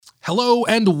Hello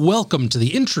and welcome to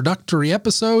the introductory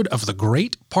episode of The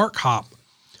Great Park Hop.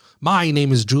 My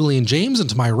name is Julian James, and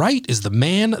to my right is the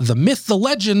man, the myth, the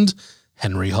legend,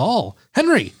 Henry Hall.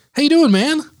 Henry, how you doing,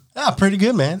 man? Pretty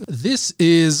good, man. This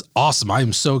is awesome. I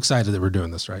am so excited that we're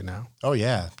doing this right now. Oh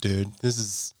yeah, dude. This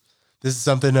is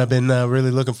something I've been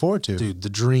really looking forward to. Dude, the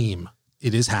dream.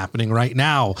 It is happening right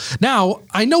now. Now,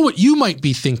 I know what you might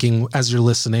be thinking as you're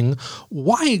listening.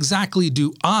 Why exactly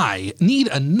do I need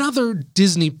another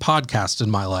Disney podcast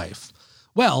in my life?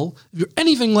 Well, if you're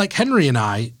anything like Henry and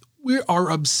I, we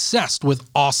are obsessed with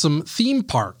awesome theme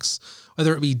parks,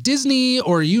 whether it be Disney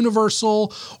or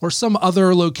Universal or some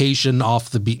other location off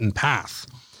the beaten path.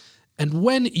 And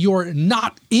when you're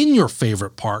not in your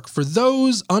favorite park, for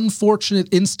those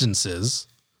unfortunate instances,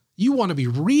 you want to be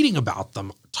reading about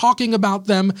them, talking about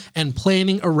them, and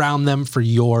planning around them for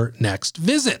your next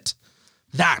visit.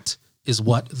 That is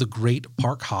what the Great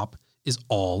Park Hop is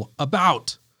all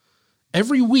about.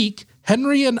 Every week,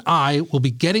 Henry and I will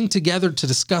be getting together to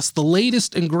discuss the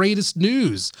latest and greatest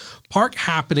news, park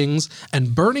happenings,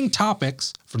 and burning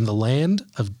topics from the land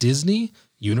of Disney,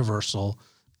 Universal,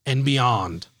 and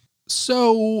beyond.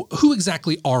 So, who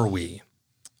exactly are we?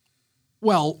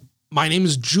 Well, my name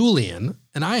is Julian,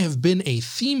 and I have been a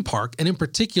theme park, and in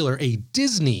particular, a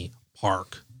Disney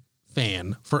park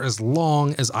fan for as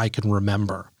long as I can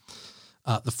remember.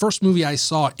 The first movie I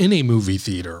saw in a movie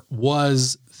theater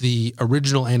was the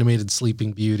original animated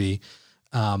Sleeping Beauty,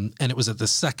 and it was at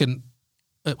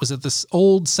this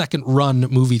old second run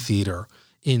movie theater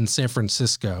in San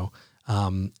Francisco.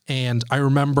 And I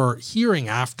remember hearing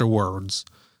afterwards,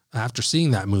 after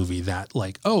seeing that movie, that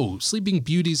Sleeping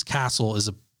Beauty's castle is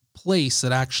a place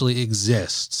that actually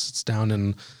exists. It's down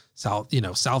in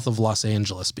south of Los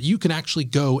Angeles, but you can actually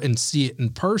go and see it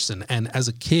in person. And as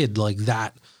a kid,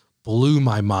 that blew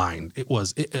my mind. It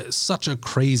was such a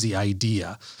crazy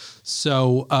idea.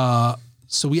 So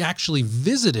we actually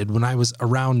visited when I was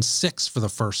around 6 for the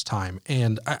first time.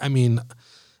 And I mean,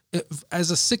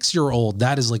 as a 6-year-old,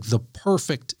 that is the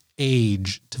perfect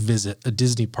age to visit a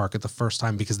Disney park at the first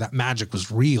time, because that magic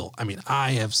was real. I mean,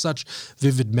 I have such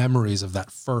vivid memories of that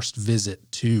first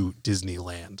visit to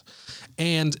Disneyland.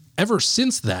 And ever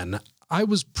since then, I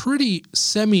was pretty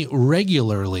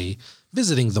semi-regularly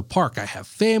visiting the park. I have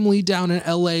family down in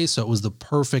LA, so it was the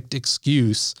perfect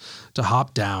excuse to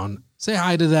hop down, say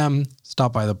hi to them,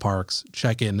 stop by the parks,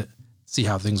 check in, see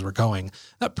how things were going.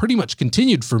 That pretty much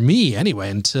continued for me anyway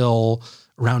until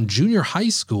around junior high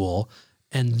school.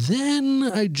 And then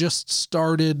I just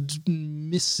started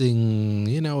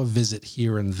missing, a visit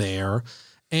here and there.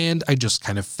 And I just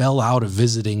kind of fell out of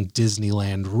visiting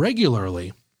Disneyland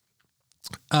regularly.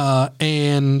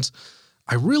 And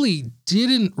I really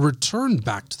didn't return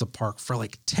back to the park for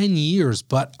 10 years,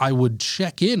 but I would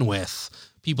check in with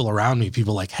people around me,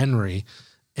 people like Henry,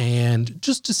 and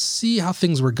just to see how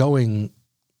things were going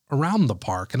around the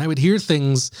park. And I would hear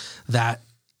things that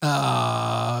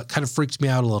kind of freaked me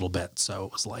out a little bit. So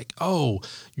it was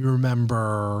you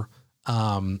remember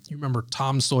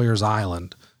Tom Sawyer's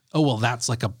Island? Oh, well, that's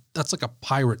like a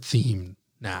pirate theme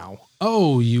now.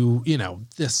 Oh,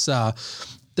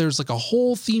 there's a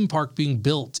whole theme park being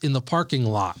built in the parking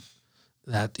lot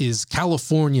that is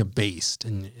California based.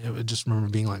 And I just remember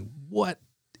being what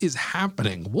is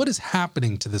happening? What is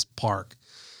happening to this park?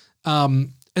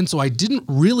 And so I didn't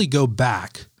really go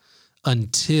back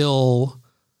until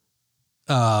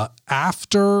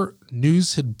after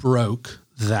news had broke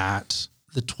that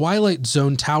the Twilight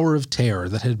Zone Tower of Terror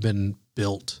that had been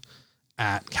built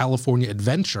at California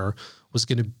Adventure was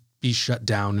going to be shut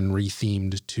down and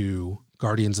rethemed to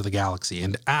Guardians of the Galaxy.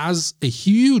 And as a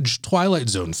huge Twilight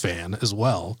Zone fan as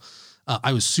well,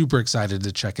 I was super excited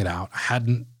to check it out. I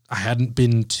hadn't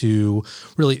been to,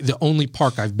 really, the only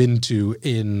park I've been to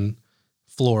in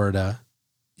Florida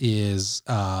is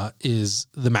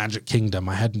the Magic Kingdom.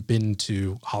 I hadn't been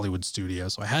to Hollywood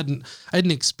Studios, so I hadn't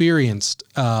experienced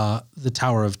the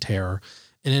Tower of Terror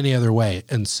in any other way.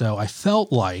 And so I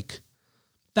felt like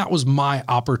that was my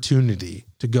opportunity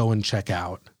to go and check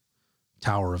out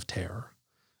Tower of Terror.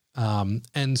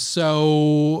 And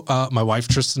so my wife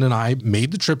Tristan and I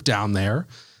made the trip down there,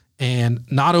 and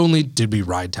not only did we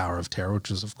ride Tower of Terror,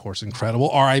 which is of course incredible,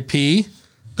 R.I.P.,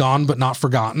 gone but not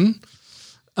forgotten,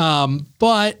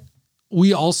 but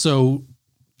we also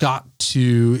got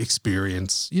to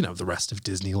experience, the rest of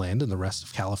Disneyland and the rest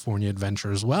of California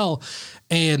Adventure as well.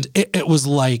 And it was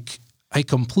like I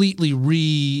completely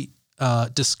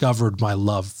rediscovered my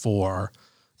love for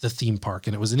the theme park.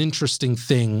 And it was an interesting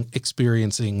thing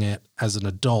experiencing it as an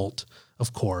adult,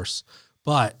 of course.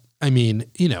 But I mean,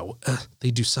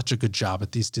 they do such a good job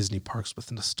at these Disney parks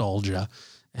with nostalgia.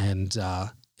 And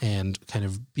and kind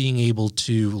of being able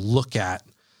to look at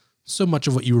so much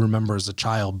of what you remember as a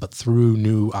child, but through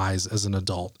new eyes as an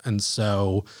adult. And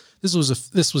so this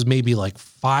was maybe like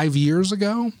 5 years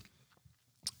ago.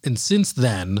 And since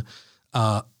then,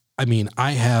 I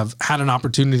have had an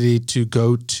opportunity to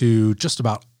go to just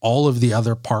about all of the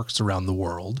other parks around the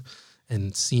world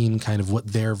and seen kind of what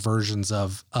their versions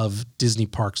of Disney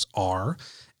parks are.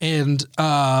 And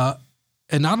not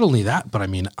only that, but I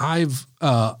mean, I've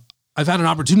had an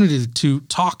opportunity to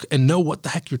talk and know what the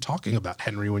heck you're talking about,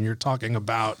 Henry, when you're talking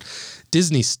about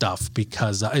Disney stuff,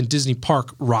 because and Disney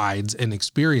park rides and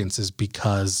experiences,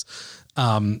 because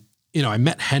I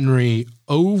met Henry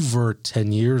over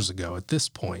 10 years ago at this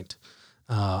point.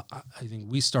 I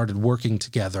think we started working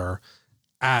together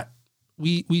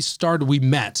we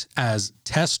met as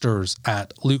testers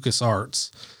at LucasArts.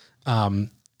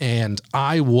 And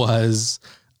I want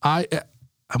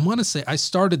to say I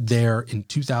started there in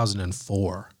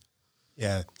 2004.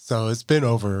 Yeah. So it's been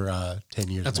over 10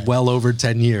 years. That's well over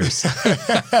 10 years.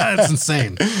 That's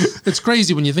insane. It's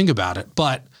crazy when you think about it.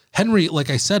 But Henry, like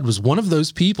I said, was one of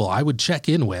those people I would check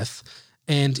in with,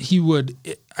 and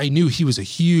I knew he was a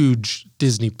huge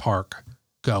Disney park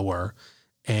goer,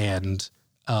 and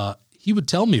he would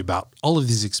tell me about all of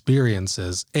these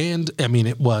experiences. And I mean,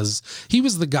 he was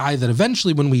the guy that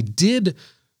eventually, when we did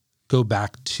go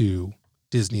back to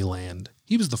Disneyland,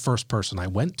 he was the first person I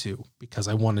went to, because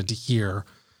I wanted to hear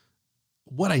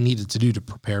what I needed to do to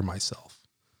prepare myself.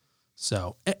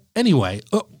 So anyway,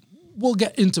 we'll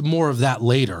get into more of that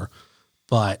later,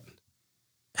 but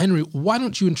Henry, why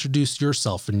don't you introduce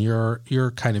yourself and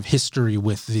your kind of history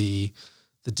with the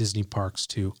Disney parks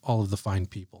to all of the fine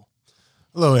people?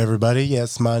 Hello, everybody.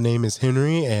 Yes, my name is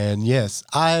Henry, and yes,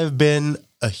 I've been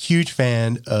a huge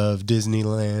fan of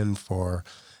Disneyland for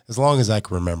as long as I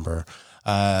can remember.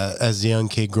 As a young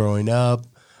kid growing up,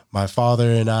 my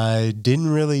father and I didn't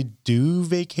really do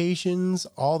vacations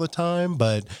all the time,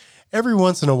 but every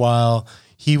once in a while,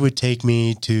 he would take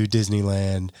me to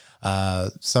Disneyland.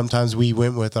 Sometimes we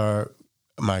went with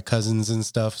my cousins and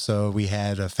stuff, so we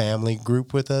had a family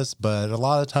group with us, but a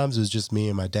lot of times it was just me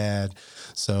and my dad.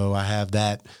 So I have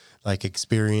that like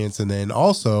experience. And then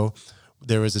also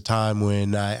there was a time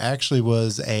when I actually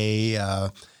was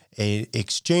a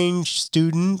exchange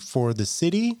student for the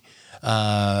city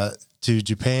to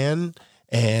Japan,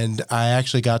 and I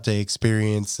actually got to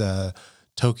experience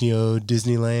Tokyo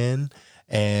Disneyland.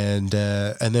 And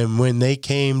then when they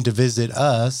came to visit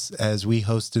us, as we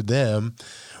hosted them,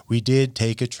 we did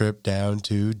take a trip down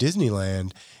to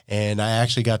Disneyland, and I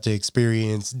actually got to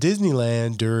experience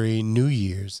Disneyland during New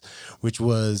Year's, which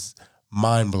was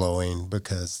mind-blowing,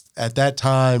 because at that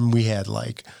time we had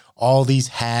like all these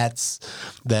hats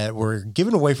that were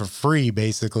given away for free,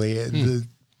 basically. The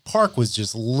park was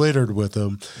just littered with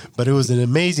them, but it was an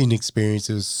amazing experience.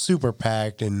 It was super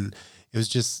packed, and it was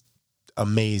just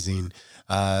amazing.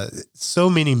 So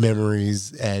many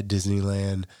memories at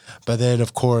Disneyland. But then,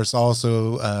 of course,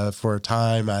 also for a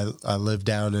time, I lived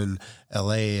down in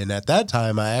LA. And at that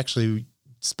time, I actually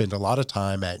spent a lot of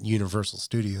time at Universal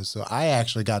Studios. So I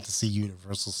actually got to see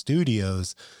Universal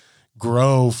Studios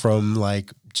grow from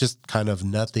like just kind of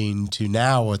nothing to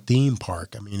now a theme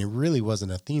park. I mean, it really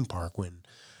wasn't a theme park when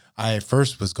I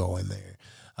first was going there.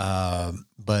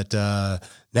 But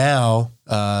now,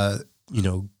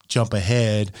 jump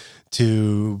ahead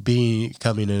to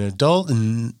becoming an adult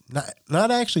and not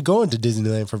actually going to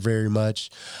Disneyland for very much.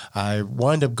 I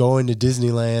wound up going to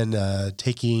Disneyland,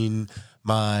 taking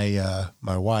my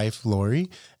wife, Lori,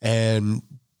 and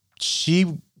she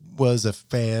was a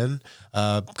fan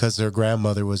because her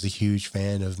grandmother was a huge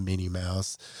fan of Minnie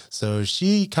Mouse. So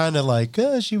she kind of like,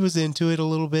 she was into it a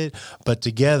little bit, but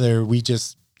together it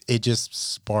just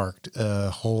sparked a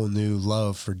whole new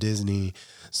love for Disney.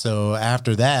 So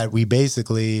after that, we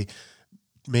basically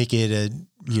make it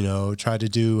try to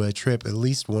do a trip at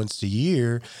least once a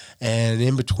year. And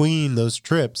in between those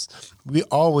trips, we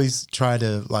always try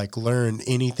to like learn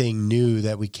anything new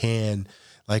that we can.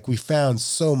 Like we found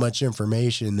so much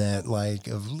information that like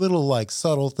of little like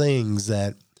subtle things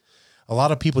that a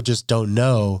lot of people just don't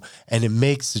know, and it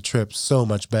makes the trip so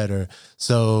much better.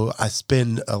 So I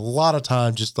spend a lot of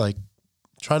time just like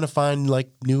trying to find like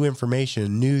new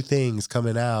information, new things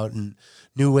coming out, and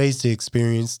new ways to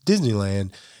experience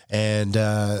Disneyland,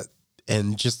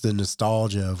 and just the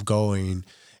nostalgia of going.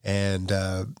 And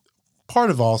part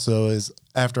of also is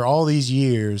after all these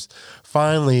years,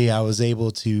 finally I was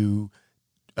able to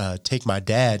take my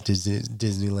dad to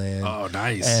Disneyland. Oh,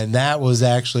 nice. And that was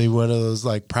actually one of those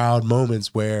like proud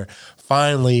moments where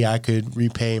finally I could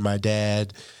repay my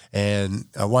dad. And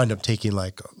I wound up taking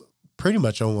like pretty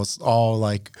much almost all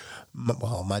like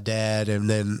my dad and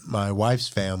then my wife's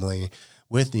family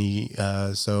with me.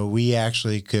 So we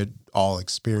actually could all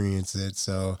experience it.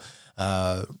 So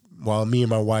while me and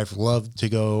my wife love to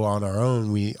go on our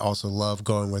own, we also love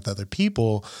going with other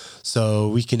people, so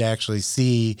we can actually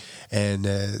see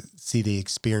the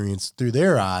experience through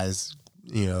their eyes,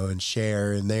 and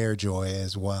share in their joy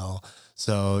as well.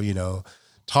 So,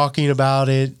 talking about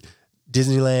it,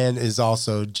 Disneyland is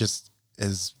also just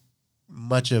as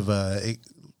much of a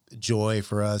joy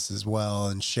for us as well,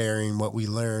 and sharing what we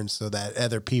learned so that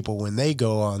other people, when they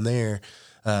go on their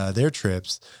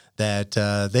trips, that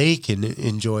they can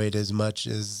enjoy it as much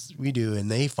as we do,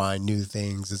 and they find new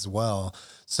things as well.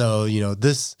 So,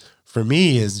 this for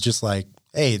me is just like,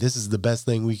 hey, this is the best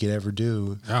thing we could ever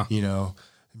do. Yeah.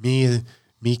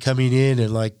 Me coming in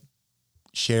and like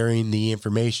sharing the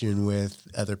information with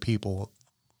other people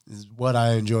is what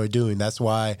I enjoy doing. That's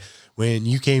why when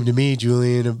you came to me,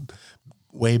 Julian,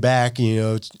 way back,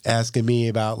 asking me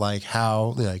about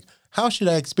how should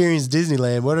I experience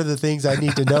Disneyland? What are the things I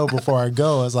need to know before I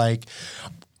go? I was like,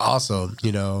 awesome.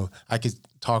 I could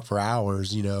talk for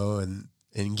hours, and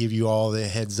give you all the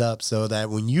heads up so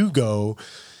that when you go,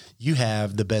 you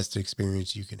have the best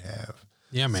experience you can have.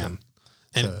 Yeah, man.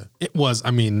 It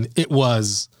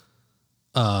was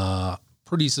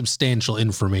pretty substantial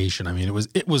information. I mean,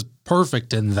 it was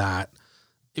perfect in that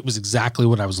it was exactly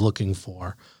what I was looking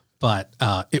for. But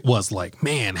it was like,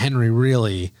 man, Henry,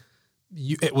 really,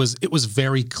 it was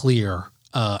very clear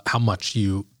how much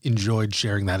you enjoyed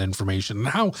sharing that information and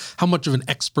how much of an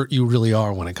expert you really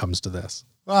are when it comes to this.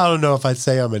 Well, I don't know if I'd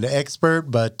say I'm an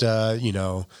expert, but me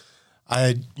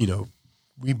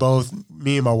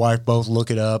and my wife both look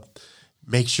it up,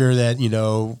 make sure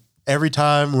that, every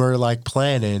time we're like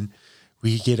planning,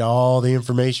 we get all the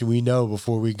information we know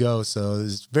before we go. So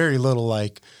there's very little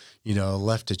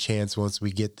left to chance once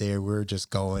we get there. We're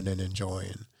just going and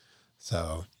enjoying.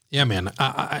 So yeah, man.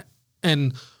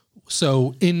 And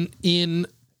so in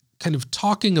kind of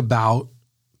talking about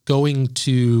going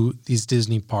to these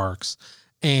Disney parks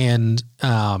and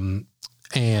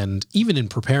even in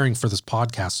preparing for this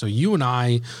podcast, so you and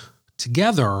I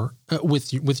together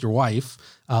with your wife,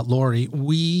 Lori,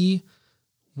 we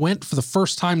went for the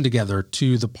first time together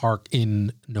to the park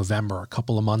in November, a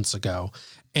couple of months ago.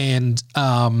 And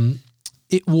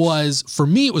it was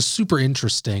super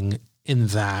interesting in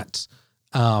that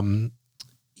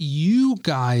you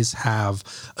guys have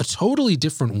a totally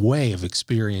different way of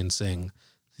experiencing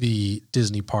the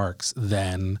Disney parks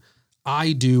than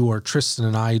I do or Tristan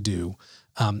and I do.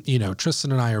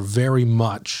 Tristan and I are very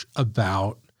much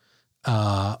about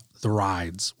the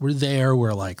rides. We're there.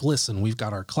 We're like, listen, we've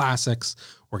got our classics.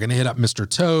 We're going to hit up Mr.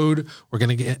 Toad. We're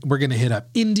going to hit up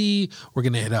Indy. We're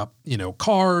going to hit up,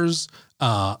 Cars,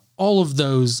 all of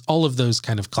those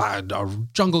kind of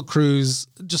Jungle Cruise,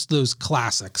 just those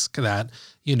classics that,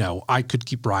 I could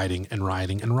keep riding and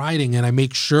riding and riding. And I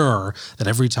make sure that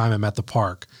every time I'm at the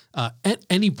park, at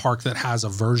any park that has a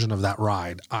version of that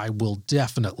ride, I will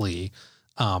definitely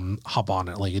hop on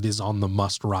it. Like, it is on the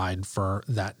must ride for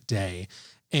that day.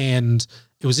 And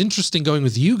it was interesting going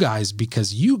with you guys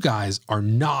because you guys are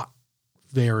not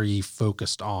very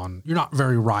focused on, you're not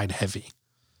very ride heavy.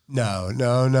 No.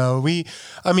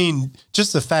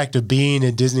 Just the fact of being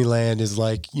at Disneyland is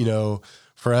like,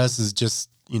 for us is just,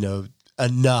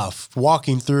 enough.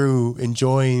 Walking through,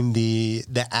 enjoying the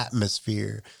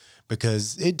atmosphere,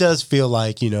 because it does feel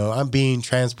like, I'm being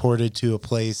transported to a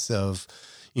place of,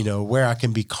 where I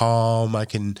can be calm. I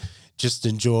can just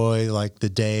enjoy like the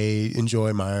day,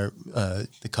 enjoy my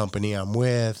the company I'm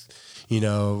with. We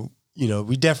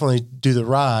definitely do the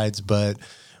rides, but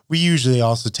we usually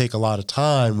also take a lot of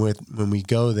time when we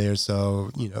go there.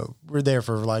 So, we're there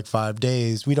for like 5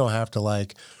 days. We don't have to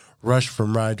like rush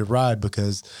from ride to ride,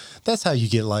 because that's how you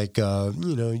get like,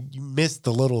 you miss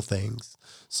the little things.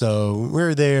 So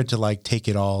we're there to like take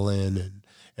it all in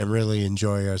and really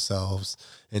enjoy ourselves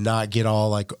and not get all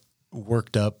like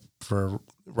worked up for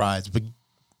rides. But,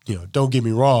 don't get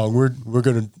me wrong, we're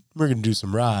gonna do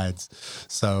some rides.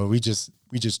 So we just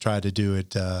try to do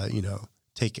it,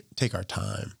 take our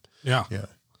time. Yeah.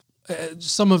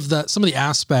 Some of the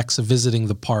aspects of visiting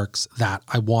the parks that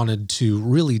I wanted to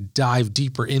really dive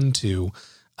deeper into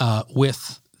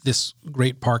with this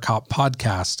Great Park Hop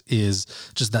podcast is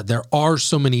just that there are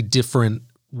so many different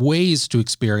ways to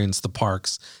experience the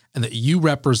parks, and that you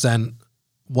represent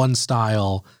one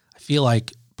style. I feel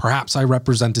like perhaps I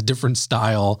represent a different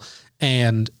style.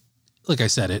 And like I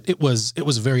said, it was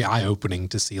very eye-opening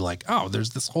to see like, oh,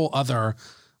 there's this whole other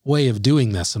way of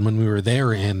doing this. And when we were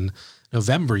there in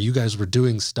November, you guys were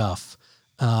doing stuff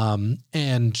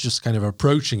and just kind of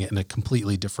approaching it in a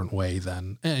completely different way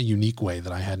than a unique way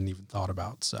that I hadn't even thought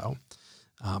about. So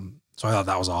I thought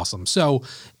that was awesome. So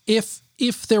if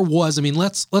there was, I mean,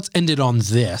 let's end it on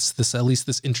this at least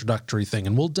this introductory thing,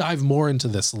 and we'll dive more into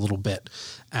this a little bit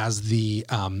as the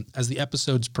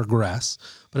episodes progress.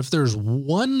 But if there's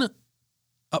one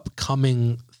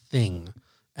upcoming thing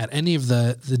at any of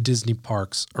the Disney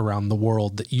parks around the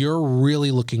world that you're really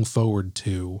looking forward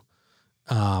to,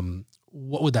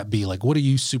 what would that be? Like, what are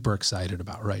you super excited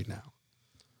about right now?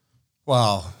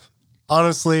 Well,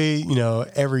 honestly,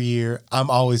 every year I'm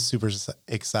always super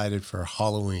excited for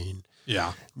Halloween.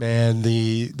 Yeah, man,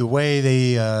 the way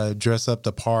they dress up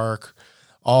the park,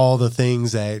 all the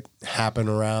things that happen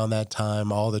around that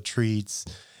time, all the treats.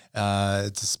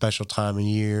 It's a special time of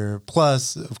year.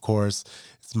 Plus, of course,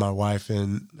 it's my wife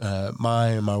and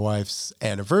my wife's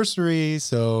anniversary,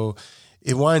 so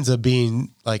it winds up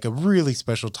being like a really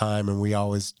special time, and we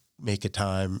always take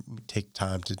time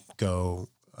to go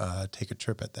take a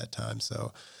trip at that time.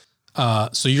 So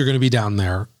you're going to be down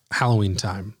there Halloween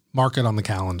time. Mark it on the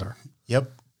calendar.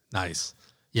 Yep. Nice.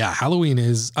 Yeah, Halloween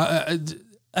is,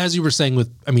 as you were saying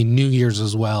New Year's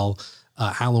as well,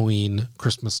 Halloween,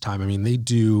 Christmas time. I mean, they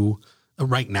do,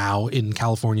 right now in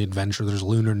California Adventure, there's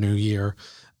Lunar New Year.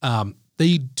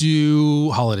 They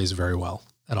do holidays very well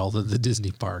at all the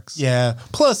Disney parks. Yeah.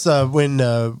 Plus, when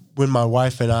my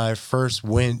wife and I first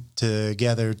went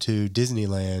together to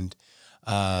Disneyland,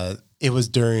 it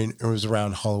was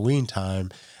around Halloween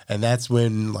time, and that's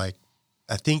when, like,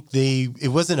 I think it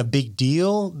wasn't a big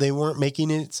deal. They weren't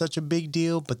making it such a big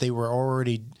deal, but they were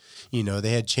already,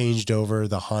 they had changed over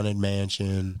the Haunted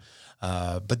Mansion,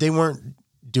 but they weren't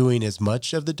doing as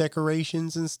much of the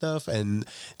decorations and stuff. And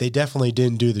they definitely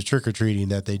didn't do the trick-or-treating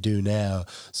that they do now.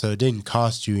 So it didn't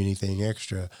cost you anything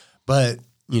extra. But,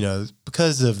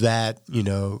 because of that,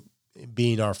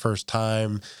 being our first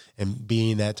time and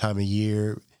being that time of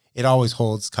year, it always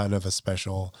holds kind of a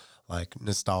special, like,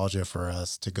 nostalgia for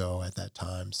us to go at that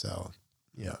time. So,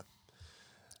 yeah.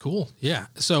 Cool. Yeah.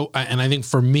 So, and I think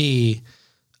for me,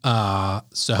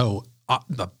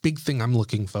 the big thing I'm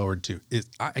looking forward to is,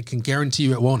 I can guarantee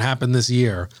you it won't happen this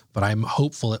year, but I'm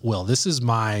hopeful it will. This is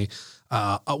my,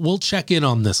 we'll check in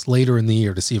on this later in the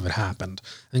year to see if it happened.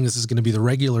 I think this is going to be the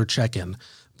regular check-in,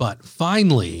 but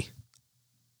finally,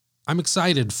 I'm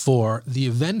excited for the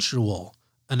eventual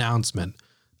announcement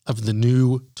of the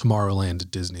new Tomorrowland at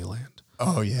Disneyland.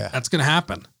 Oh, yeah. That's going to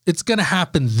happen. It's going to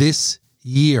happen this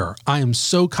year. I am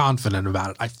so confident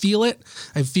about it. I feel it.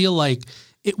 I feel like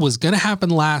it was going to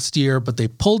happen last year, but they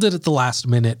pulled it at the last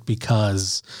minute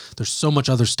because there's so much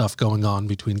other stuff going on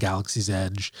between Galaxy's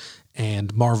Edge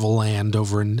and Marvel Land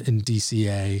over in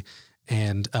DCA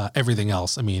and everything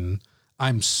else. I mean,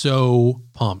 I'm so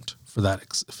pumped for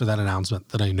that announcement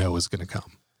that I know is going to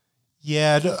come.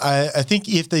 Yeah, I think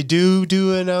if they do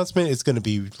an announcement, it's going to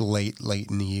be late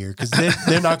in the year, because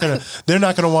they're not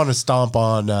gonna want to stomp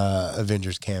on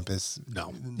Avengers Campus.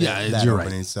 No, you're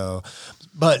right. So,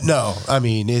 but no, I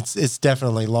mean it's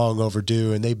definitely long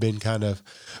overdue, and they've been kind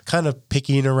of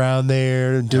picking around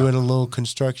there and doing a little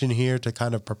construction here to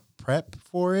kind of prep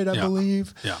for it, I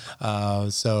believe. Yeah.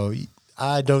 So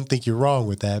I don't think you're wrong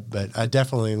with that, but I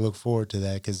definitely look forward to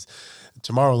that, because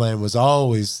Tomorrowland was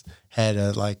always had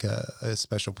a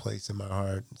special place in my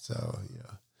heart. So,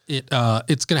 yeah.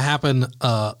 It's going to happen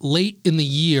late in the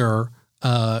year,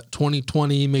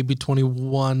 2020, maybe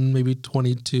 21, maybe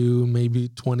 22, maybe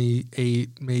 28,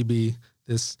 maybe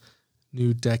this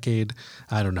new decade.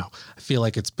 I don't know. I feel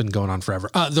like it's been going on forever.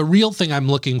 The real thing I'm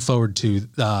looking forward to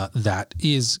that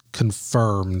is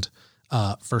confirmed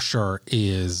for sure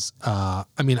is,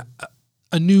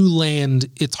 a new land.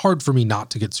 It's hard for me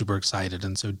not to get super excited.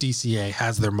 And so DCA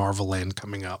has their Marvel Land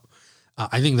coming up.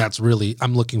 I think that's really,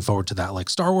 I'm looking forward to that. Like,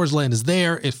 Star Wars Land is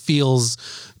there. It feels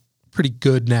pretty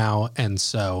good now. And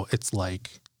so it's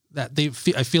like that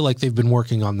I feel like they've been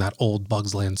working on that old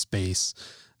Bugs Land space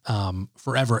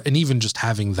forever. And even just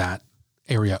having that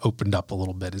area opened up a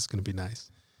little bit is going to be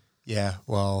nice. Yeah.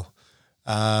 Well,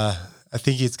 I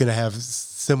think it's going to have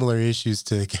similar issues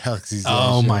to Galaxy's Edge.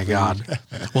 Oh my God.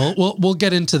 Well, we'll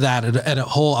get into that at a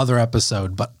whole other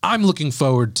episode, but I'm looking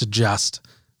forward to just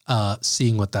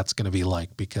seeing what that's going to be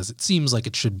like, because it seems like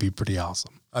it should be pretty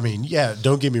awesome. I mean, yeah,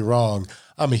 don't get me wrong.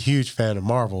 I'm a huge fan of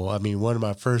Marvel. I mean, one of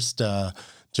my first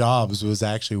jobs was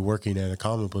actually working at a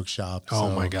comic book shop.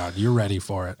 Oh my God. You're ready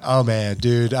for it. Oh man,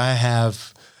 dude, I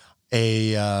have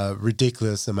a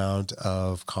ridiculous amount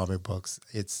of comic books.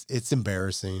 It's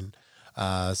embarrassing.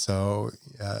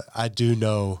 I do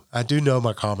know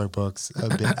my comic books a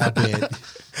bit.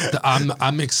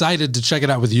 I'm excited to check it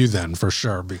out with you then for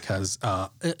sure, because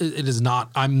it is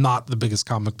not, I'm not the biggest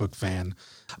comic book fan.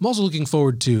 I'm also looking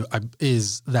forward to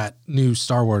is that new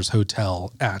Star Wars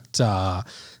hotel at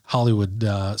Hollywood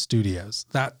Studios.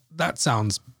 That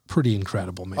sounds pretty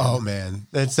incredible, man. Oh man,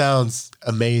 that sounds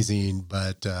amazing.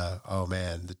 But oh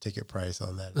man, the ticket price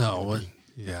on that.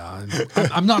 Yeah,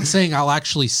 I'm not saying I'll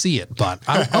actually see it, but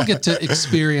I'll get to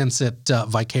experience it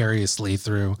vicariously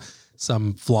through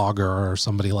some vlogger or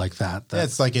somebody like that.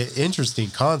 That's like an interesting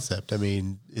concept. I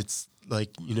mean, it's like,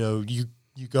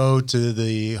 you go to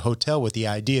the hotel with the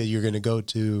idea you're going to go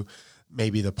to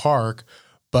maybe the park,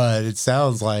 but it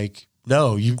sounds like,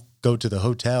 no, you go to the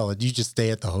hotel and you just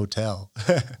stay at the hotel.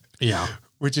 Yeah.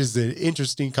 Which is an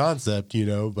interesting concept,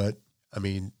 but I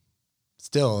mean,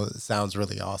 still, it sounds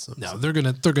really awesome. No, they're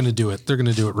gonna do it. They're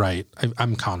gonna do it right.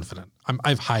 I'm confident. I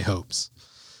have high hopes.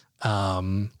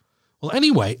 Well,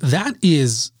 anyway,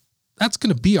 that's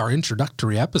gonna be our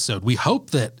introductory episode. We hope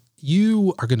that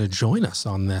you are gonna join us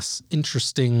on this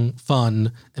interesting,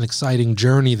 fun, and exciting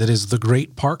journey that is the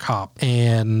Great Park Hop.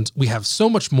 And we have so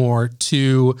much more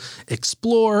to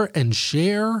explore and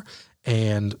share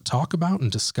and talk about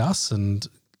and discuss and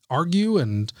argue.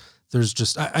 And there's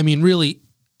just, I mean, really,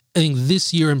 I think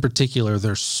this year in particular,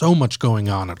 there's so much going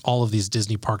on at all of these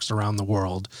Disney parks around the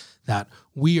world that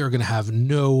we are going to have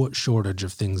no shortage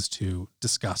of things to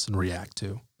discuss and react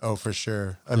to. Oh, for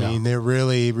sure. I mean, they're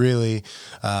really, really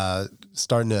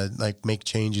starting to make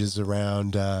changes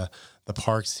around the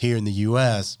parks here in the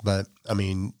U.S. But I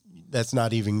mean, that's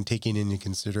not even taking into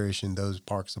consideration those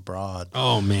parks abroad.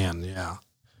 Oh man, yeah.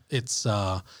 It's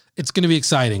going to be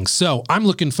exciting. So I'm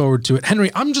looking forward to it. Henry,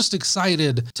 I'm just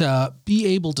excited to be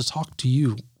able to talk to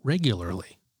you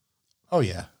regularly. Oh,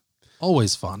 yeah.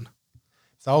 Always fun.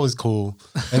 It's always cool.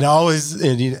 And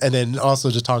and then also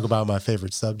to talk about my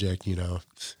favorite subject,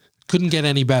 Couldn't get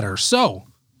any better. So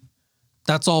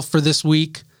that's all for this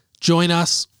week. Join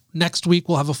us. Next week,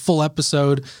 we'll have a full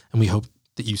episode, and we hope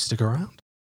that you stick around.